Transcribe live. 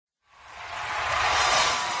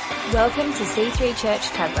Welcome to C3 Church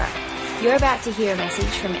Tuggerah. You're about to hear a message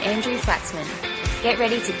from Andrew Flaxman. Get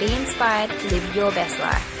ready to be inspired, live your best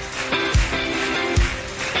life.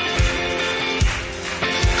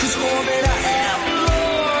 'Cause all that I am,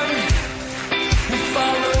 Lord, will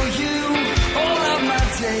follow you all of my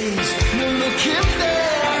days. No looking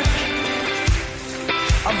back,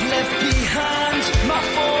 I've left behind my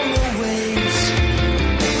former ways.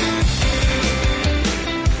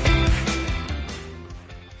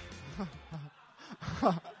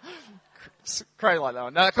 Crazy like that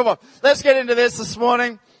one. No, come on. Let's get into this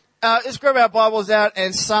morning. Let's grab our Bibles out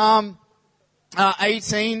and Psalm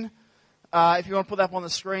 18. If you want to put that up on the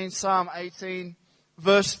screen, Psalm 18,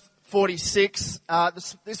 verse 46.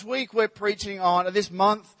 This week we're preaching on, this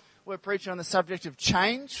month we're preaching on the subject of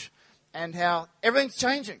change and how everything's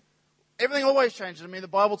changing. Everything always changes. I mean, the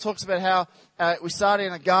Bible talks about how we started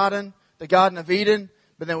in a garden, the Garden of Eden,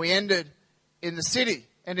 but then we ended in the city.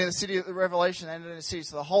 And in the city of the Revelation, and in the city.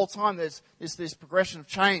 So the whole time there's this progression of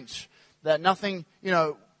change. That nothing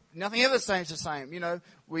ever stays the same.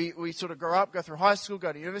 We sort of grow up, go through high school,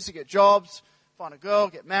 go to university, get jobs, find a girl,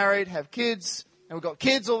 get married, have kids. And we've got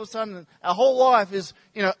kids all of a sudden. And our whole life is,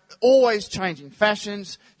 always changing.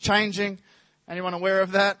 Fashion's changing. Anyone aware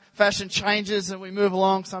of that? Fashion changes and we move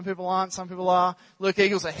along. Some people aren't, some people are. Luke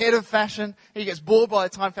Eagle's ahead of fashion. He gets bored by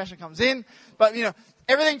the time fashion comes in. But,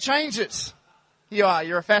 everything changes. You are.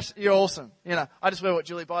 You're awesome. I just wear what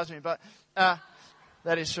Julie buys me, but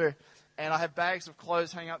that is true. And I have bags of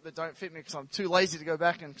clothes hanging up that don't fit me because I'm too lazy to go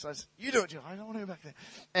back and because you do it, Julie. I don't want to go back there.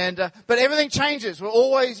 And but everything changes. We're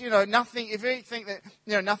always, nothing. If you think that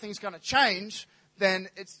nothing's going to change, then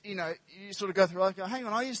it's you sort of go through life. Go, hang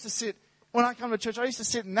on. I used to sit when I come to church. I used to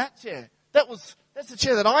sit in that chair. That's the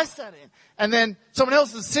chair that I sat in. And then someone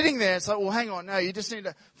else is sitting there. It's like, well, hang on. No, you just need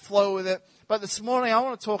to flow with it. But this morning I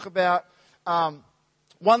want to talk about.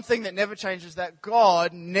 One thing that never changes, that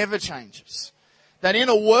God never changes. That in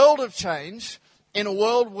a world of change, in a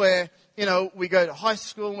world where, we go to high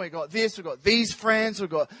school and we got this, we've got these friends,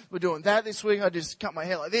 we're doing that this week, I just cut my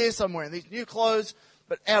hair like this, I'm wearing these new clothes.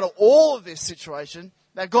 But out of all of this situation,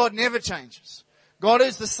 that God never changes. God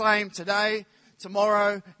is the same today,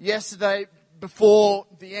 tomorrow, yesterday, before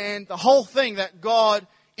the end, the whole thing, that God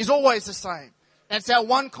is always the same. That's our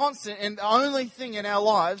one constant, and the only thing in our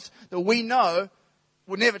lives that we know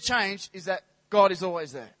will never change is that God is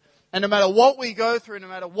always there. And no matter what we go through, no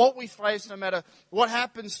matter what we face, no matter what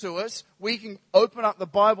happens to us, we can open up the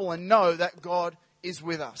Bible and know that God is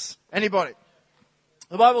with us. Anybody?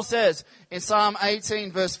 The Bible says in Psalm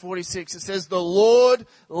 18 verse 46, it says, the Lord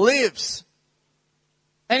lives.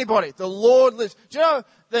 Anybody? The Lord lives. Do you know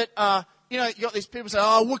that, you got these people say,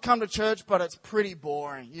 I would come to church, but it's pretty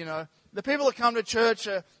boring, The people that come to church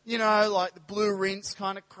are, like the blue rinse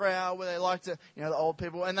kind of crowd where they like to, the old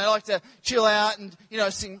people, and they like to chill out and,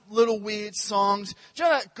 sing little weird songs. Do you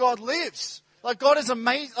know that God lives? Like God is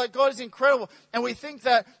amazing, like God is incredible. And we think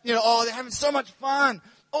that, they're having so much fun.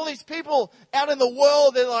 All these people out in the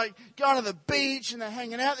world, they're like going to the beach and they're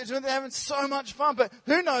hanging out, they're having so much fun. But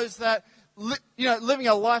who knows that, living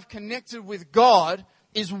a life connected with God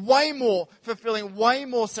is way more fulfilling, way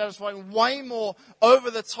more satisfying, way more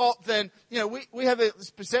over the top than, we have this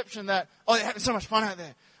perception that, they're having so much fun out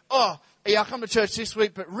there. Oh, yeah, I come to church this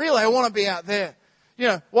week, but really I want to be out there.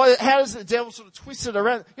 How does the devil sort of twist it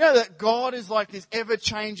around? That God is like this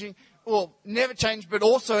ever-changing, never change, but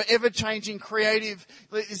also ever-changing, creative,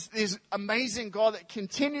 this amazing God that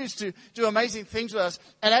continues to do amazing things with us.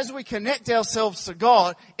 And as we connect ourselves to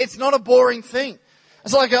God, it's not a boring thing.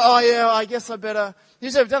 It's like, I guess I better,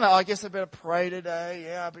 who's ever done that? I guess I better pray today.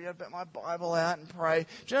 Yeah, I better get my Bible out and pray.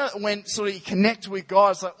 Do you know when sort of you connect with God,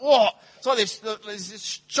 it's like, it's like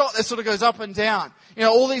this shot that sort of goes up and down.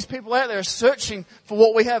 All these people out there are searching for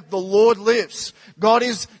what we have. The Lord lives. God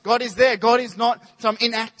is there. God is not some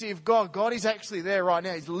inactive God. God is actually there right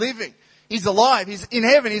now. He's living. He's alive. He's in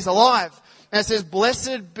heaven. He's alive. And it says,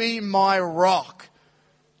 blessed be my rock.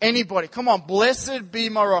 Anybody, come on, blessed be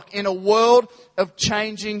my rock. In a world of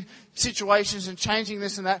changing situations and changing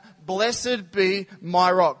this and that, blessed be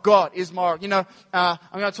my rock. God is my rock.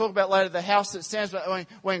 I'm going to talk about later the house that stands, but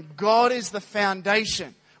when God is the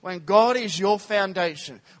foundation, when God is your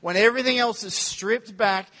foundation, when everything else is stripped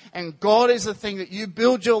back and God is the thing that you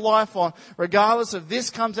build your life on, regardless of this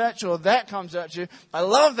comes at you or that comes at you, I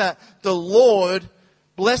love that. The Lord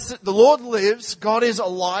lives. God is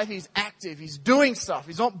alive. He's active. He's doing stuff.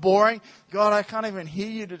 He's not boring. God, I can't even hear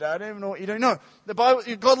you today. I don't even know what you're doing. No, the Bible,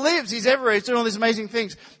 God lives. He's everywhere. He's doing all these amazing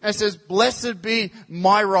things. And it says, blessed be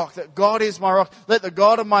my rock, that God is my rock. Let the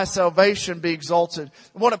God of my salvation be exalted.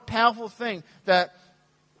 What a powerful thing that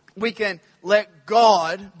we can let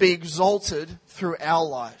God be exalted through our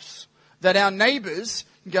lives. That our neighbors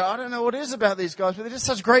go, I don't know what it is about these guys, but they're just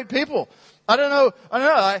such great people. I don't know.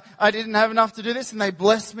 I didn't have enough to do this, and they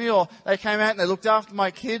blessed me, or they came out and they looked after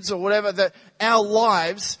my kids, or whatever. That our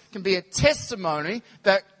lives can be a testimony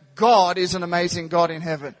that God is an amazing God in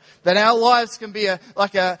heaven. That our lives can be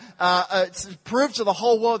it's proof to the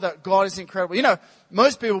whole world that God is incredible. You know,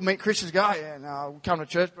 most people meet Christians and go, oh yeah, no, I come to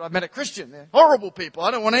church, but I've met a Christian. They're horrible people.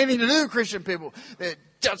 I don't want anything to do with Christian people. They're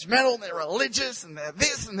judgmental, and they're religious, and they're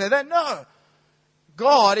this, and they're that. No.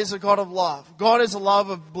 God is a God of love. God is a love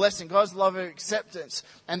of blessing. God is a love of acceptance.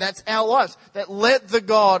 And that's our lives. That let the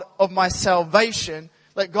God of my salvation,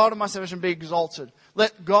 let God of my salvation be exalted.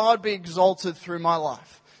 Let God be exalted through my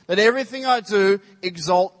life. That everything I do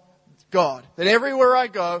exalt God. That everywhere I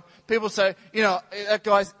go, people say, you know, that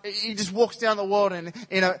guy, he just walks down the world and,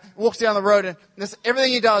 you know, walks down the road, and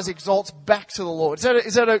everything he does exalts back to the Lord.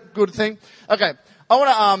 Is that a good thing? Okay. I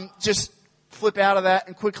want to just flip out of that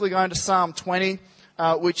and quickly go into Psalm 20.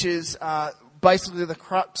 Which is basically the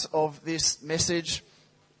crux of this message.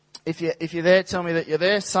 If you're there, tell me that you're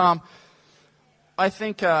there. I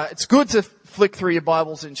think it's good to flick through your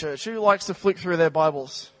Bibles in church. Who likes to flick through their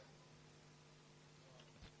Bibles?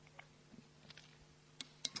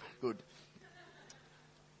 Good.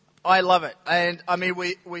 I love it. And I mean,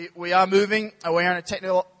 we are moving. We're in a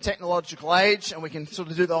technological age, and we can sort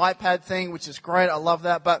of do the iPad thing, which is great. I love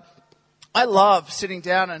that. But I love sitting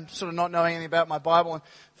down and sort of not knowing anything about my Bible and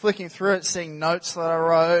flicking through it, seeing notes that I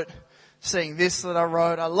wrote, seeing this that I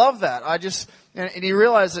wrote. I love that. And you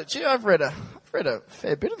realize that, gee, I've read a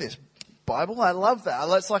fair bit of this Bible. I love that.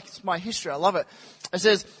 It's my history. I love it. It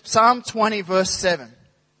says, Psalm 20 verse 7.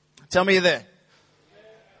 Tell me you're there.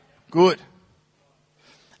 Good.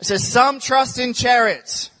 It says, some trust in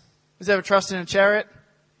chariots. Who's ever trusted in a chariot?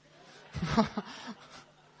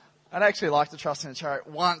 I'd actually like to trust in a chariot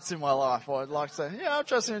once in my life. I'd like to say, yeah, I've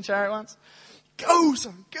trusted in a chariot once. Go.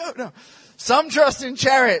 No. Some trust in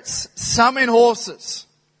chariots, some in horses.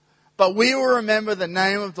 But we will remember the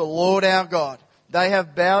name of the Lord our God. They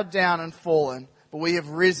have bowed down and fallen, but we have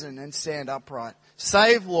risen and stand upright.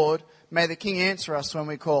 Save, Lord. May the King answer us when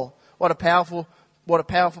we call. What a powerful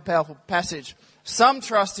passage. Some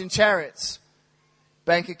trust in chariots,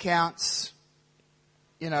 bank accounts,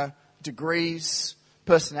 degrees,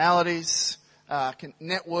 personalities,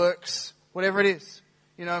 networks, whatever it is.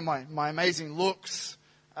 My amazing looks.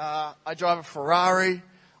 I drive a Ferrari.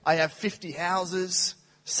 I have 50 houses.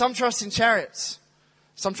 Some trust in chariots.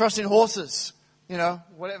 Some trust in horses.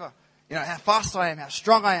 Whatever. How fast I am, how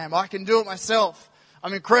strong I am. I can do it myself.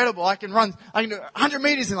 I'm incredible. I can do 100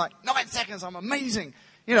 meters in like 9 seconds. I'm amazing.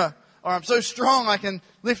 Or I'm so strong I can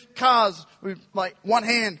lift cars with like one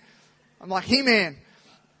hand. I'm like He-Man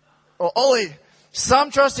or Ollie.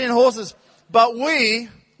 Some trust in horses, but we,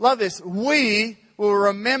 love this, we will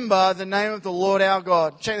remember the name of the Lord our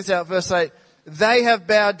God. Check this out, verse 8. They have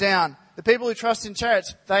bowed down. The people who trust in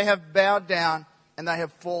chariots, they have bowed down and they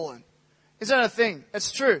have fallen. Isn't that a thing?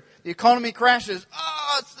 It's true. The economy crashes.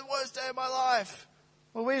 Oh, it's the worst day of my life.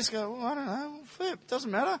 Well, we just go, I don't know, flip,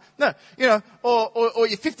 doesn't matter. No, or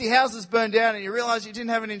your 50 houses burned down and you realize you didn't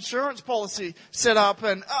have an insurance policy set up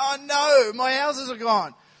and, oh no, my houses are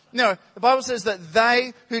gone. No, the Bible says that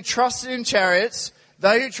they who trusted in chariots,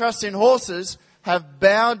 they who trust in horses, have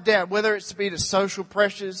bowed down, whether it's to be to social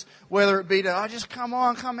pressures, whether it be to, just come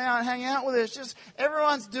out, hang out with us. Just,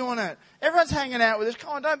 everyone's doing it. Everyone's hanging out with us. Come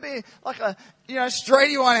on, don't be like a,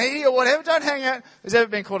 straighty 180 or whatever. Don't hang out. Has ever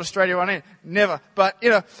been called a straighty 180? Never. But,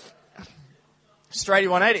 straighty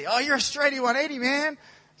 180. Oh, you're a straighty 180, man.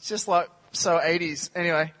 It's just like, so 80s.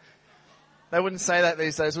 Anyway, they wouldn't say that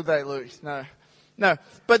these days, would they, Luke? No,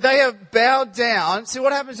 but they have bowed down. See,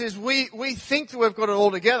 what happens is we think that we've got it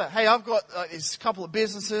all together. Hey, I've got this couple of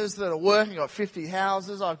businesses that are working. I've got 50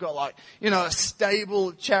 houses. I've got a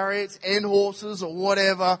stable, chariots and horses or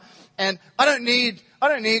whatever. And I don't need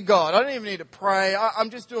God. I don't even need to pray.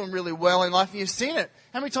 I'm just doing really well in life. And you've seen it.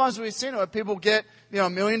 How many times have we seen it where people get,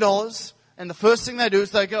 $1 million and the first thing they do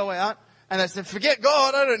is they go out and they say, forget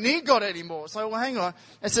God. I don't need God anymore. So, well, hang on.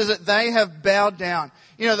 It says that they have bowed down.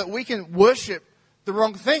 That we can worship the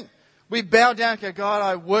wrong thing. We bow down and go, God,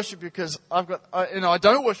 I worship you because I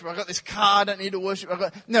don't worship. I've got this car, I don't need to worship.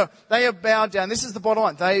 No, they have bowed down. This is the bottom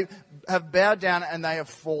line. They have bowed down and they have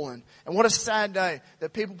fallen. And what a sad day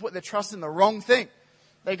that people put their trust in the wrong thing.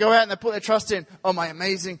 They go out and they put their trust in,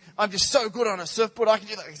 I'm just so good on a surfboard. I can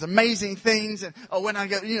do these amazing things. And when I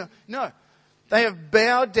go, no. They have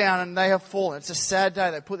bowed down and they have fallen. It's a sad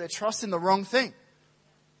day. They put their trust in the wrong thing.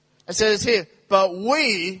 It says here, but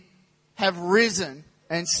we have risen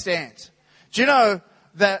and stand. Do you know,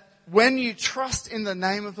 that when you trust in the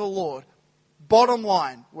name of the Lord, bottom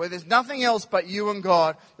line, where there's nothing else but you and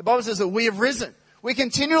God, the Bible says that we have risen. We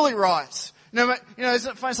continually rise. Isn't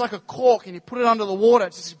it funny? It's like a cork and you put it under the water,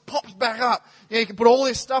 it just pops back up. You can put all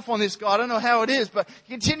this stuff on this guy. I don't know how it is, but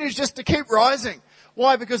he continues just to keep rising.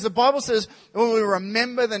 Why? Because the Bible says when we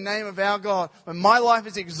remember the name of our God, when my life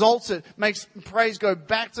is exalted, makes praise go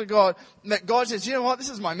back to God, that God says, you know what, this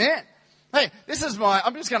is my man. Hey,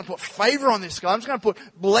 I'm just going to put favor on this guy. I'm just going to put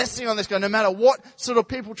blessing on this guy. No matter what sort of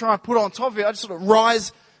people try and put on top of it, I just sort of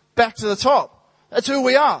rise back to the top. That's who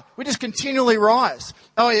we are. We just continually rise.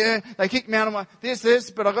 Oh yeah, they kicked me out of my this,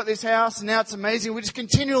 but I got this house and now it's amazing. We just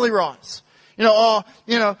continually rise. How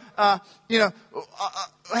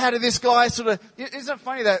did this guy sort of... Isn't it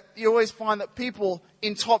funny that you always find that people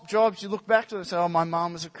in top jobs, you look back to them and say, oh, my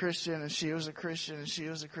mum was a Christian and she was a Christian and she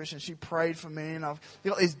was a Christian. She prayed for me and I've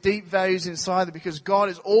got these deep values inside them because God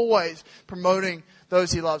is always promoting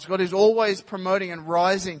those he loves. God is always promoting and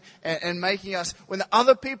rising and making us... When the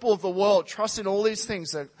other people of the world trust in all these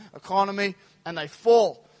things, the economy, and they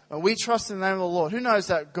fall... And we trust in the name of the Lord. Who knows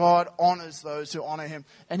that God honors those who honor him?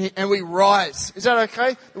 And we rise. Is that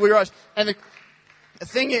okay? We rise. And the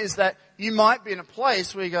thing is that you might be in a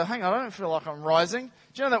place where you go, hang on, I don't feel like I'm rising.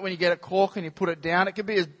 Do you know that when you get a cork and you put it down, it could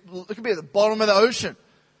be at the bottom of the ocean.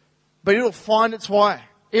 But it'll find its way.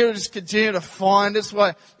 It'll just continue to find its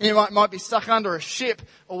way. And you might be stuck under a ship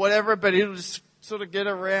or whatever, but it'll just sort of get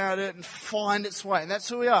around it and find its way. And that's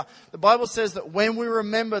who we are. The Bible says that when we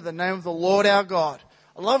remember the name of the Lord our God,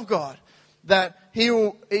 I love God, that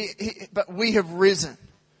but we have risen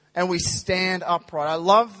and we stand upright. I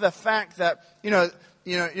love the fact that, you know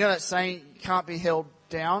that saying, you can't be held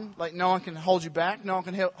down. Like no one can hold you back. No one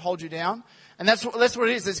can hold you down. And that's what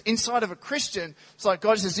it is. There's inside of a Christian. It's like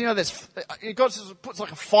God says, God puts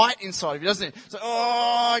like a fight inside of you, doesn't he? It's like,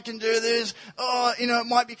 oh, I can do this. Oh, it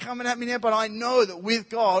might be coming at me now, but I know that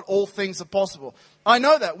with God, all things are possible. I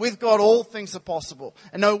know that with God, all things are possible.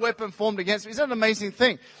 And no weapon formed against me. Isn't that an amazing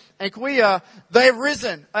thing? And they've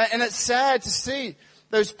risen. And it's sad to see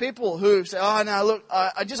those people who say, oh, no, look,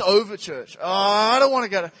 I just over church. Oh, I don't want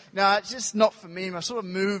to go to, no, it's just not for me. I sort of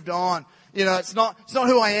moved on. It's not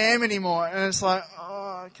who I am anymore. And it's like,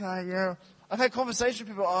 oh, okay, yeah. I've had conversations with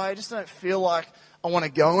people, I just don't feel like I want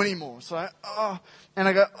to go anymore. So, and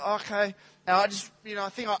I go, okay. And I just, I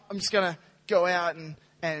think I'm just going to go out and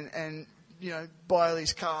buy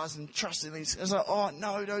these cars and trust in these. It's like, oh,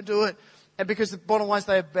 no, don't do it. And because the bottom line is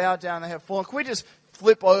they have bowed down, they have fallen. Can we just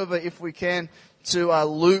flip over, if we can, to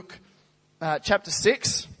Luke chapter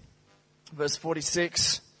 6, verse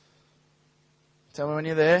 46. Tell me when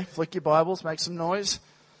you're there. Flick your Bibles. Make some noise.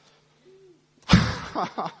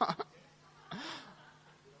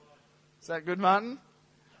 Is that good, Martin?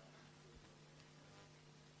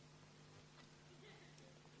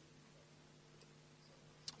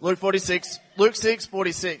 Luke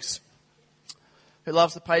 6:46. Who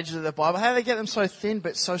loves the pages of the Bible? How do they get them so thin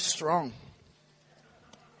but so strong?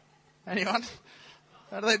 Anyone?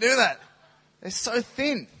 How do they do that? They're so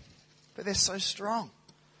thin, but they're so strong.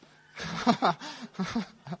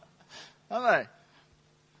 Aren't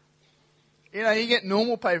they? You get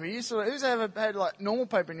normal paper. Who's ever had like normal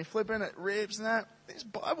paper and you flip in it, rips and that? This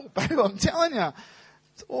Bible paper, I'm telling you,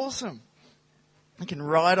 it's awesome. You can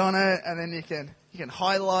write on it, and then you can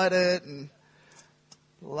highlight it, and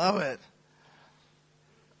love it.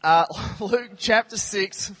 Luke chapter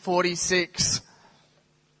 6:46.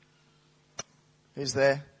 Who's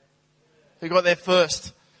there? Who got there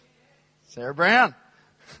first? Sarah Brown.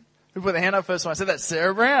 Who put their hand up first when I said that?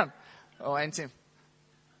 Sarah Brown. Oh, and Tim.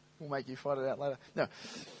 We'll make you fight it out later. No.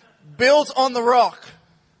 Built on the rock.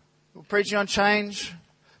 We're preaching on change.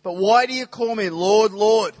 But why do you call me Lord,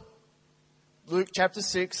 Lord? Luke chapter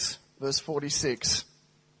 6, verse 46.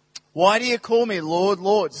 Why do you call me Lord,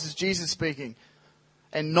 Lord? This is Jesus speaking.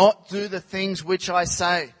 And not do the things which I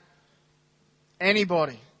say.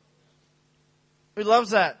 Anybody who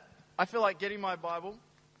loves that? I feel like getting my Bible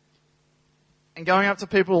and going up to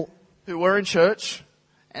people who were in church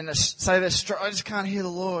and they say I just can't hear the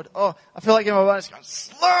Lord. Oh, I feel like getting my Bible and just going,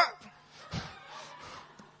 slap!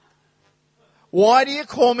 Why do you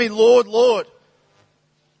call me Lord, Lord,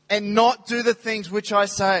 and not do the things which I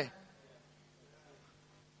say?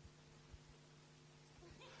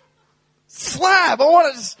 Slap! I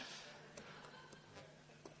want to just...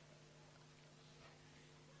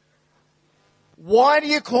 Why do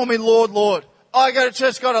you call me Lord, Lord? I go to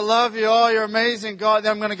church, God, I love you. Oh, you're amazing, God.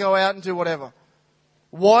 Then I'm going to go out and do whatever.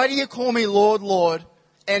 Why do you call me Lord, Lord,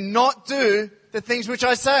 and not do the things which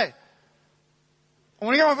I say? I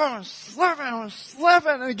want to get my phone and slap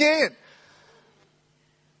it again.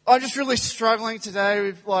 I'm just really struggling today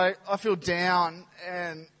with, like, I feel down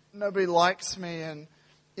and nobody likes me, and,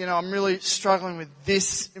 you know, I'm really struggling with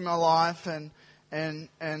this in my life and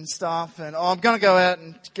stuff, and I'm going to go out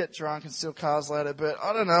and get drunk and steal cars later, but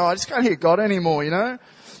I don't know, I just can't hear God anymore, you know?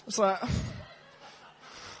 It's like,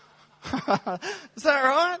 is that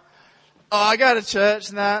right? Oh, I go to church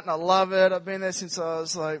and that, and I love it. I've been there since I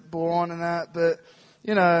was, like, born and that, but,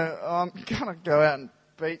 you know, I'm going to go out and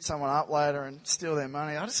beat someone up later and steal their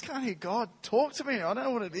money. I just can't hear God talk to me. I don't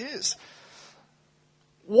know what it is.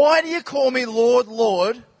 Why do you call me Lord,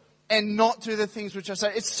 Lord, and not do the things which I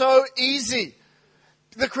say? It's so easy.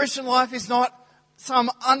 The Christian life is not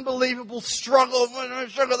some unbelievable struggle.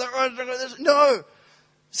 No.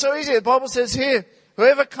 So easy. The Bible says here,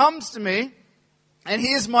 whoever comes to me and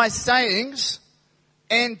hears my sayings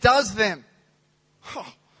and does them.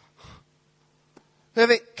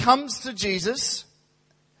 Whoever comes to Jesus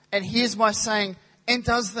and hears my saying and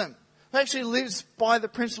does them, who actually lives by the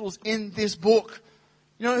principles in this book.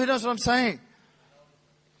 You know, who knows what I'm saying?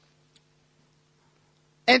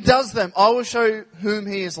 And does them, I will show you whom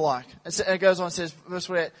he is like. It goes on and says, verse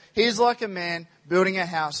 48, he is like a man building a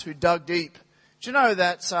house who dug deep. Do you know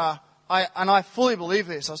that, I fully believe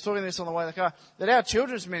this, I was talking this on the way to the car, that our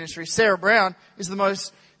children's ministry, Sarah Brown, is the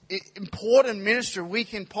most important ministry we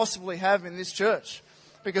can possibly have in this church.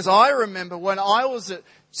 Because I remember when I was at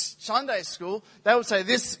Sunday school, they would say,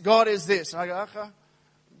 this, God is this. And I go, okay.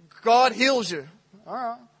 God heals you. All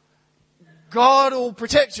right. God will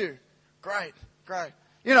protect you. Great, great.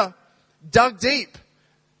 You know, dug deep.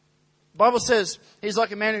 The Bible says he's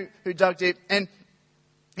like a man who dug deep. And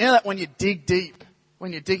you know that when you dig deep,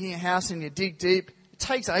 when you're digging a house and you dig deep, it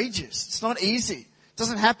takes ages. It's not easy. It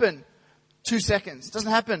doesn't happen 2 seconds. It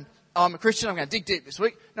doesn't happen, oh, I'm a Christian, I'm going to dig deep this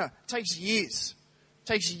week. No, it takes years. It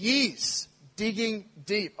takes years digging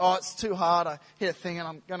deep. Oh, it's too hard. I hit a thing and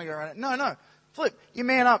I'm going to go around it. No. Flip. You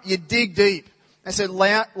man up. You dig deep. They said,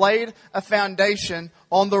 laid a foundation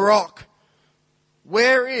on the rock.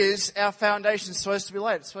 Where is our foundation supposed to be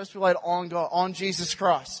laid? It's supposed to be laid on God, on Jesus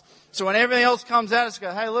Christ. So when everything else comes out, it's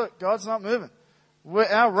go, hey, look, God's not moving. We're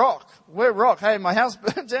our rock. We're rock. Hey, my house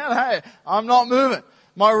burned down. Hey, I'm not moving.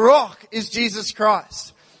 My rock is Jesus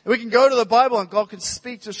Christ. We can go to the Bible and God can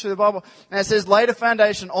speak to us through the Bible. And it says, laid a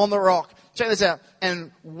foundation on the rock. Check this out.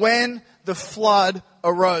 And when the flood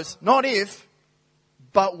arose, not if,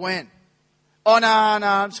 but when. Oh, no,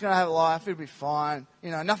 I'm just going to have a life. It'll be fine.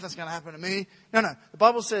 You know, nothing's going to happen to me. No. The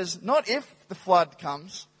Bible says, not if the flood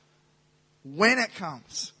comes, when it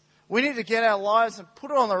comes. We need to get our lives and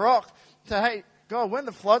put it on the rock. Say, hey, God, when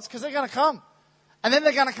the floods, because they're going to come. And then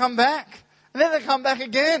they're going to come back. And then they come back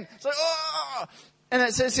again. It's like, oh. And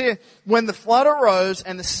it says here, when the flood arose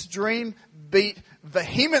and the stream beat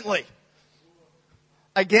vehemently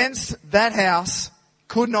against that house,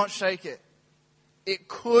 could not shake it. It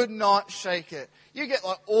could not shake it. You get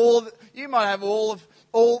like you might have all the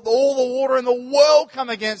water in the world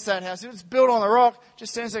come against that house. If it's built on the rock,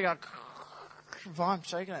 just stands there going, I'm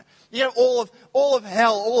shaking it. You have all of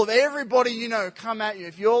hell, all of everybody you know come at you.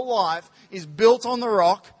 If your life is built on the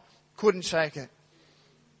rock, couldn't shake it.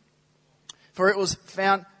 For it was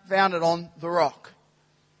founded on the rock.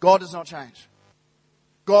 God does not change.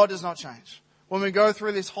 God does not change. When we go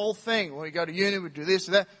through this whole thing, when we go to uni, we do this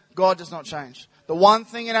or that, God does not change. The one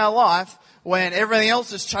thing in our life, when everything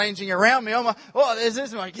else is changing around me, I'm like, oh, there's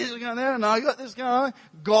this, my kids are going there, and I got this going on.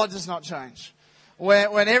 God does not change.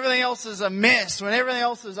 When everything else is a mess, when everything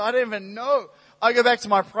else is, I don't even know. I go back to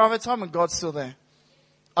my private time and God's still there.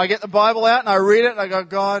 I get the Bible out and I read it and I go,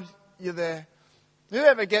 God, you're there.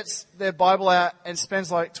 Whoever gets their Bible out and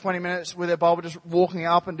spends like 20 minutes with their Bible just walking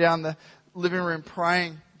up and down the living room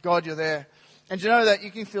praying, God, you're there. And you know that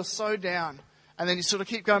you can feel so down. And then you sort of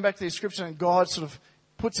keep going back to the scripture and God sort of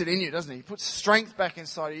puts it in you, doesn't he? He puts strength back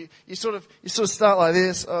inside you. You sort of start like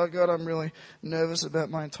this. Oh God, I'm really nervous about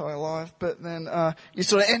my entire life. But then, you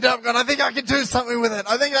sort of end up going, I think I can do something with it.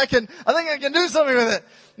 I think I can do something with it.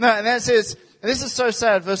 No, and that says, and this is so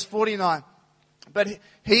sad, verse 49. But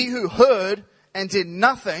he who heard and did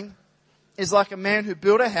nothing is like a man who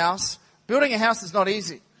built a house. Building a house is not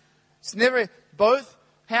easy. Both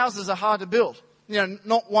houses are hard to build. You know,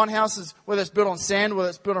 not one house is, whether it's built on sand, whether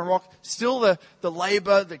it's built on rock, still the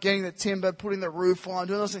labor, the getting the timber, putting the roof on,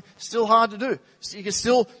 doing those things, still hard to do. So you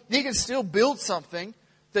can still build something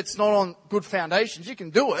that's not on good foundations. You can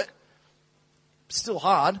do it. Still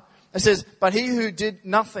hard. It says, but he who did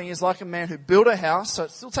nothing is like a man who built a house. So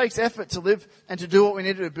it still takes effort to live and to do what we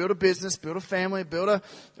need to do. Build a business, build a family,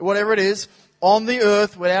 whatever it is, on the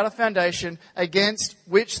earth without a foundation, against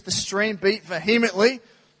which the stream beat vehemently,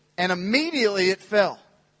 and immediately it fell.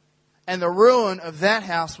 and the ruin of that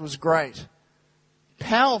house was great.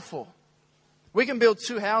 Powerful. We can build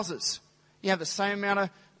 2 houses. You have the same amount of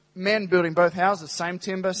men building both houses, same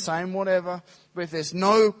timber, same whatever. But if there's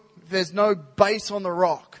no base on the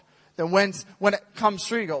rock, then when it comes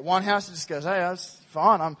through, you got one house that just goes, hey, that's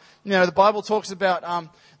fine. The Bible talks about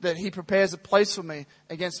that He prepares a place for me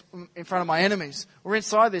in front of my enemies. We're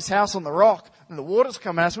inside this house on the rock, and the water's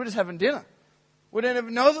coming at us. We're just having dinner. We don't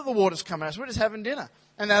even know that the water's coming at us. We're just having dinner.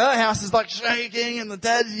 And the other house is like shaking, and the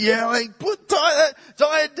dad's yelling, tie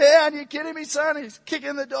it down. You kidding me, son? He's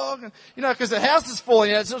kicking the dog. And, because the house is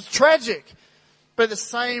falling. It's tragic. But the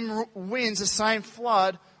same winds, the same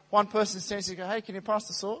flood, one person stands there and goes, hey, can you pass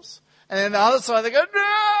the sauce? And then the other side, they go,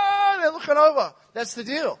 no, they're looking over. That's the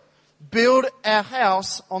deal. Build our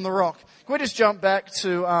house on the rock. Can we just jump back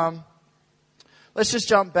to,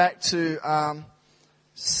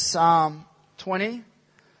 Psalm 20.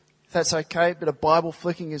 If that's okay, a bit of Bible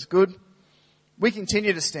flicking is good. We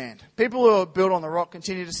continue to stand. People who are built on the rock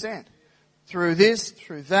continue to stand. Through this,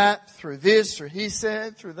 through that, through this, through he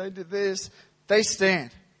said, through they did this, they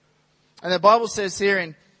stand. And the Bible says here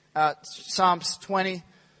in Psalms 20,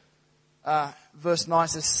 verse 9,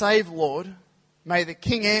 says, save, Lord, may the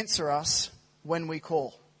King answer us when we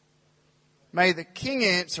call. May the King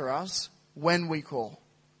answer us when we call.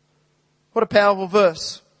 What a powerful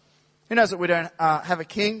verse. Who knows that we don't have a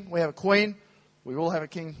king, we have a queen. We will have a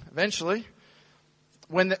king eventually.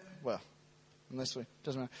 Unless we,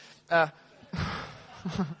 doesn't matter.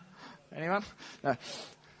 Anyone?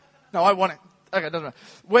 No, I want it. Okay, doesn't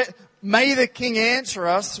matter. May the King answer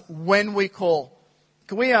us when we call.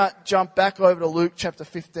 Can we jump back over to Luke chapter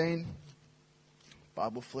 15?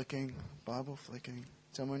 Bible flicking.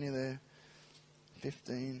 Tell me when you're there.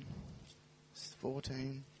 15,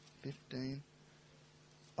 14, 15.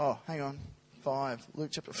 Oh, hang on. 5. Luke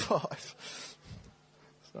chapter 5.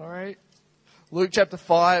 Sorry. Luke chapter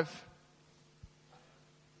 5.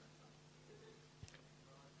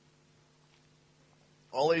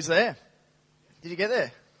 Ollie's there. Did you get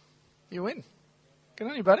there? You win. Good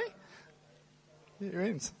on you, buddy. You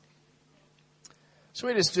wins. Should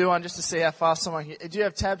we just do one just to see how fast someone can... Do you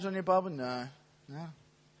have tabs on your Bible? No.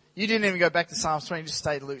 You didn't even go back to Psalms 20. You just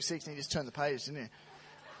stayed to Luke 6 and you just turned the page, didn't you?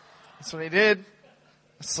 That's what he did.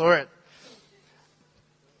 I saw it.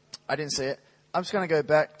 I didn't see it. I'm just going to go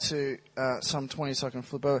back to Psalm 20 so I can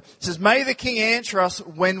flip over. It says, may the King answer us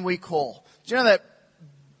when we call. Do you know that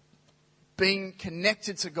being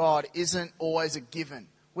connected to God isn't always a given?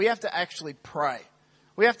 We have to actually pray.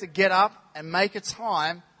 We have to get up and make a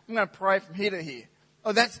time. I'm going to pray from here to here.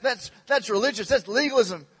 Oh, that's religious. That's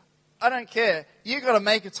legalism. I don't care. You've got to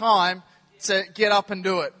make a time to get up and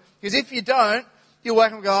do it. Because if you don't, you'll wake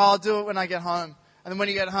up and go, I'll do it when I get home. And then when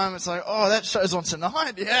you get home, it's like, oh, that show's on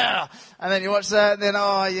tonight. Yeah. And then you watch that and then,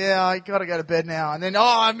 oh, yeah, I got to go to bed now. And then,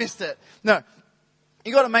 oh, I missed it. No.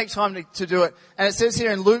 You got to make time to do it. And it says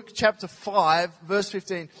here in Luke chapter 5, verse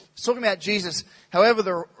 15, it's talking about Jesus. However,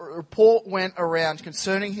 the report went around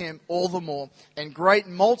concerning him all the more, and great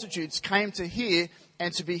multitudes came to hear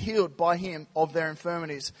and to be healed by him of their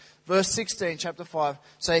infirmities. Verse 16, chapter 5.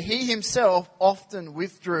 So he himself often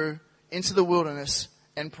withdrew into the wilderness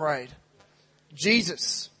and prayed.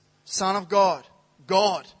 Jesus, Son of God,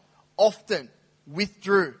 often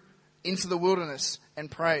withdrew into the wilderness and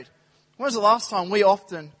prayed. When was the last time we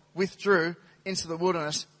often withdrew into the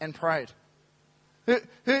wilderness and prayed?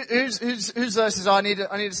 Who's there says, I need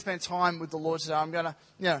to spend time with the Lord today. I'm going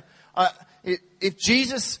to, if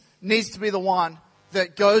Jesus needs to be the one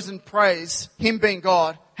that goes and prays, him being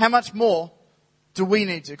God, how much more do we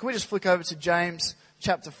need to? Can we just flick over to James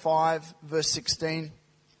chapter 5, verse 16?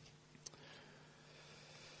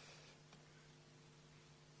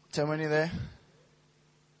 Tell me when you're there.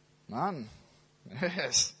 None.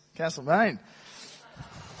 Yes. Castle Bain.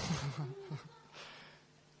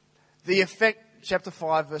 Chapter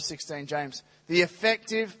 5, verse 16, James. The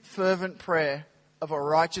effective, fervent prayer of a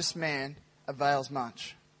righteous man avails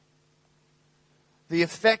much. The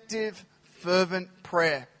effective, fervent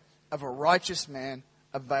prayer of a righteous man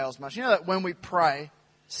avails much. You know that when we pray,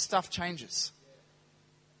 stuff changes.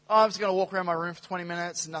 Oh, I'm just going to walk around my room for 20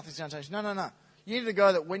 minutes and nothing's going to change. No. You need to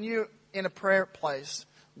go that when you're in a prayer place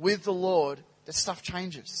with the Lord, that stuff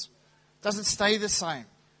changes. It doesn't stay the same.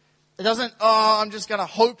 It doesn't, I'm just going to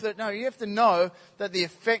hope that. No, you have to know that the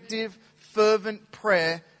effective, fervent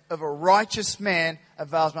prayer of a righteous man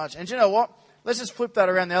avails much. And do you know what? Let's just flip that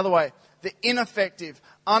around the other way. The ineffective,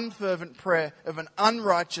 unfervent prayer of an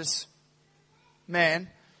unrighteous man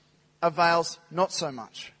avails not so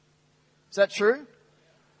much. Is that true?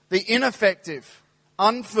 The ineffective,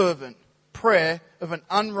 unfervent prayer of an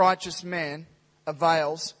unrighteous man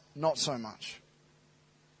avails not so much.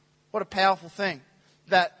 What a powerful thing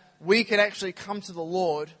that we can actually come to the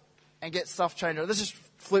Lord and get stuff changed. Let's just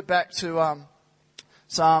flip back to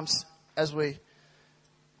Psalms as we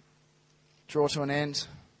draw to an end.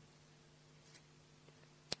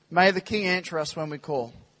 May the King answer us when we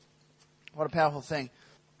call. What a powerful thing.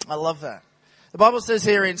 I love that. The Bible says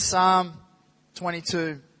here in Psalm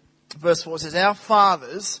 22, verse 4, it says, our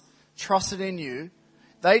fathers trusted in you.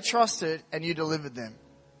 They trusted and you delivered them.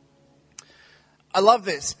 I love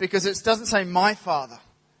this because it doesn't say my father.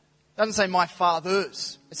 It doesn't say my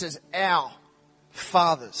fathers. It says our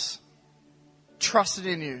fathers trusted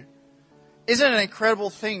in you. Isn't it an incredible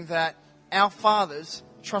thing that our fathers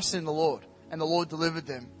trusted in the Lord and the Lord delivered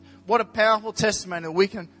them? What a powerful testimony that we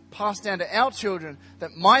can pass down to our children,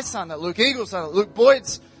 that my son, that Luke Eagle's son, that Luke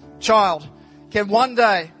Boyd's child can one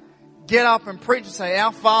day get up and preach and say,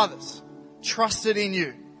 our fathers trusted in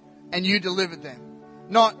you and you delivered them.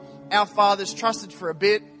 Not our fathers trusted for a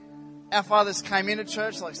bit. Our fathers came into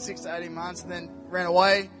church like 6 to 18 months and then ran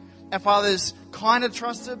away. Our fathers kind of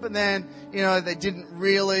trusted, but then, they didn't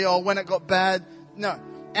really, or when it got bad. No,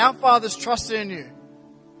 our fathers trusted in you.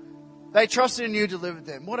 They trusted in you, delivered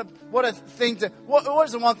them. What a thing what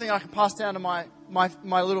is the one thing I can pass down to my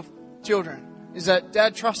little children? Is that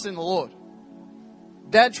Dad trusts in the Lord.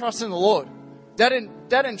 Dad trusts in the Lord. Dad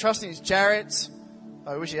didn't trust in his chariots.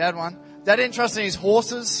 I wish he had one. Dad didn't trust in his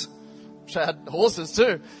horses. Wish I had horses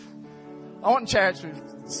too. I want chariots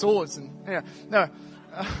with swords and no.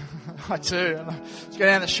 I too. Just go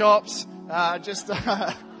down the shops. No,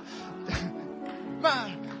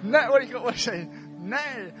 what do you call? What do you say? No.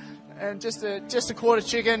 And just a quarter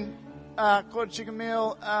chicken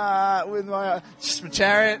meal with my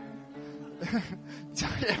chariot.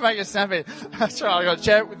 Make it snappy. That's right. I got a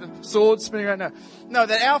chariot with the sword spinning around. No,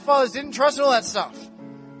 that our fathers didn't trust in all that stuff,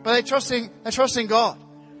 but they trust in God.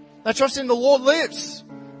 They trust in the Lord lives.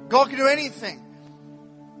 God can do anything.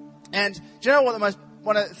 And do you know what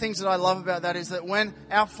one of the things that I love about that is that when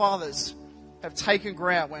our fathers have taken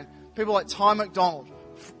ground, when people like Ty McDonald,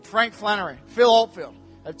 Frank Flannery, Phil Altfield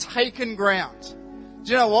have taken ground.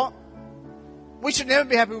 Do you know what? We should never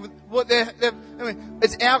be happy with what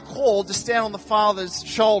it's our call to stand on the Father's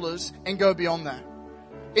shoulders and go beyond that.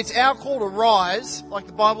 It's our call to rise, like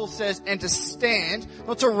the Bible says, and to stand,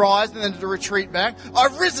 not to rise and then to retreat back.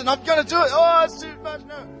 I've risen, I'm going to do it. Oh, it's too much.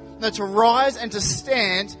 No, to rise and to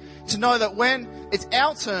stand, to know that when it's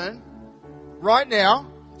our turn, right now,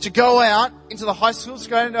 to go out into the high schools, to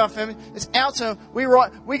go into our family, it's our turn.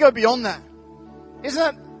 We go beyond that.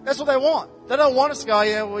 That's what they want. They don't want us to go,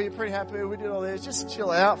 yeah, well, you're pretty happy, we did all this. Just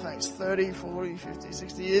chill out for the next 30, 40, 50,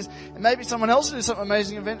 60 years. And maybe someone else will do something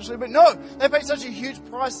amazing eventually. But no, they paid such a huge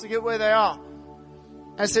price to get where they are.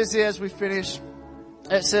 And it says here as we finish,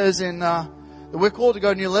 it says in that we're called to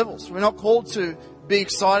go to new levels. We're not called to be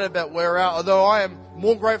excited about where we're at, although I am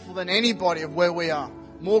more grateful than anybody of where we are.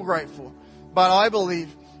 More grateful. But I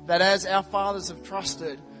believe that as our fathers have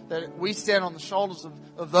trusted, that we stand on the shoulders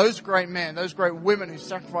of those great men, those great women who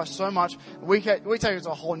sacrificed so much. We take it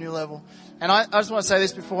to a whole new level. And I just want to say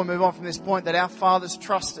this before we move on from this point, that our fathers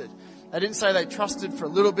trusted. They didn't say they trusted for a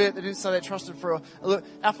little bit. They didn't say they trusted for a little.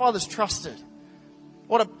 Our fathers trusted.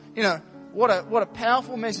 What a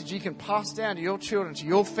powerful message you can pass down to your children, to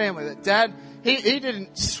your family. That Dad, he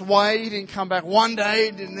didn't sway. He didn't come back one day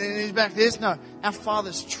and then he's back this. No, our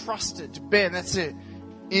fathers trusted to bear. That's it.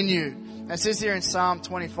 In you. And it says here in Psalm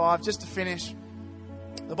 25, just to finish,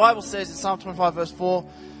 the Bible says in Psalm 25 verse 4,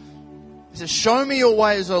 it says, show me your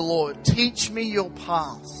ways, O Lord. Teach me your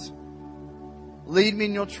paths. Lead me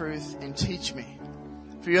in your truth and teach me.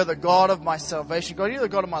 For you're the God of my salvation. God, you're the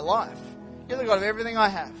God of my life. You're the God of everything I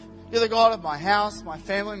have. You're the God of my house, my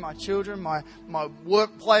family, my children, my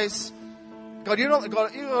workplace. God, you're not the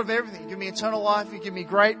God, you're the God of everything. You give me eternal life. You give me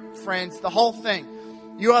great friends. The whole thing.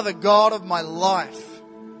 You are the God of my life.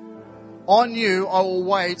 On you I will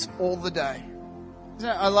wait all the day. Who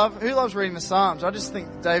loves reading the Psalms? I just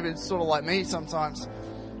think David's sort of like me sometimes.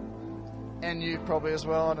 And you probably as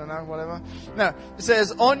well, I don't know, whatever. No, it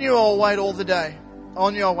says, on you I'll wait all the day.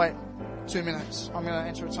 On you I'll wait 2 minutes. I'm going to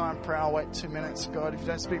enter a time of prayer, I'll wait 2 minutes. God, if you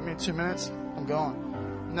don't speak to me in 2 minutes, I'm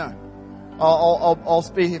gone. No.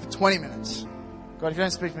 I'll be here for 20 minutes. God, if you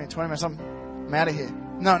don't speak to me in 20 minutes, I'm out of here.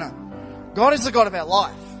 No. God is the God of our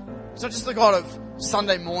life. It's not just the God of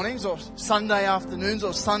Sunday mornings or Sunday afternoons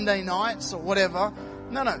or Sunday nights or whatever.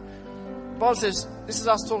 No. The Bible says, this is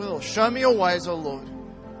us talking to the Lord. Show me your ways, O Lord.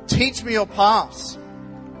 Teach me your paths.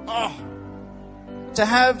 To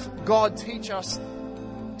have God teach us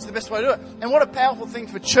is the best way to do it. And what a powerful thing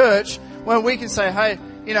for church when we can say, hey,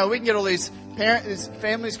 we can get all these There's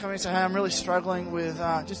families coming and say, hey, I'm really struggling with,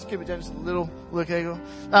 just to keep it down just a little, Luke Eagle.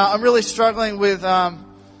 I'm really struggling with,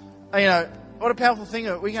 what a powerful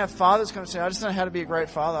thing. We can have fathers come and say, I just don't know how to be a great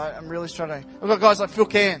father. I'm really struggling. We've got guys like Phil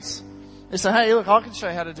Cairns. They say, hey, look, I can show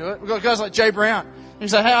you how to do it. We've got guys like Jay Brown. You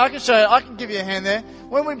say, hey, I can show you, I can give you a hand there.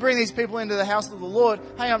 When we bring these people into the house of the Lord,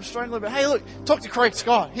 hey, I'm struggling, but hey, look, talk to Craig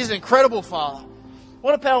Scott. He's an incredible father.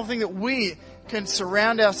 What a powerful thing that we can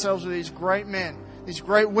surround ourselves with these great men, these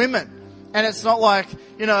great women. And it's not like,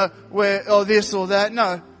 we're, this or that.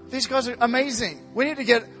 No, these guys are amazing. We need to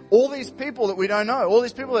get all these people that we don't know, all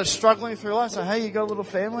these people that are struggling through life. So, hey, you got a little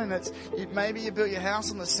family and maybe you built your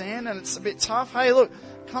house on the sand and it's a bit tough. Hey, look,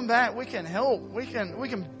 come back. We can help. We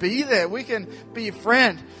can be there. We can be your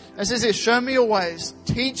friend. It says here, show me your ways.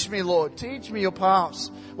 Teach me, Lord. Teach me your paths.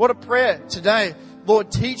 What a prayer today.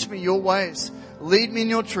 Lord, teach me your ways. Lead me in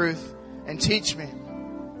your truth and teach me.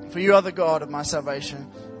 For you are the God of my salvation.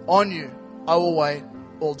 On you I will wait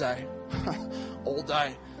all day. All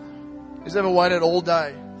day. Who's ever waited all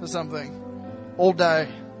day for something? All day.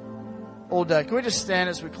 All day. Can we just stand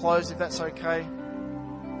as we close, if that's okay?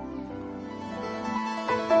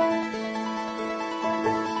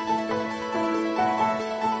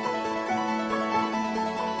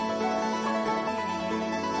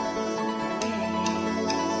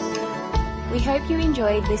 We hope you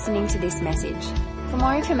enjoyed listening to this message. For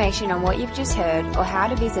more information on what you've just heard or how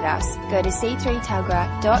to visit us, go to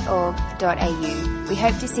c3tuggerah.org.au. We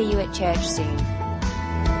hope to see you at church soon.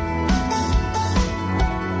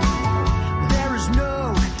 There is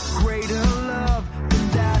no greater love than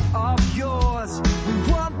that of yours. We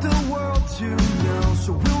want the world to know,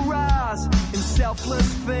 so we'll rise in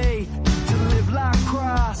selfless faith to live like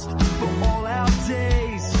Christ for all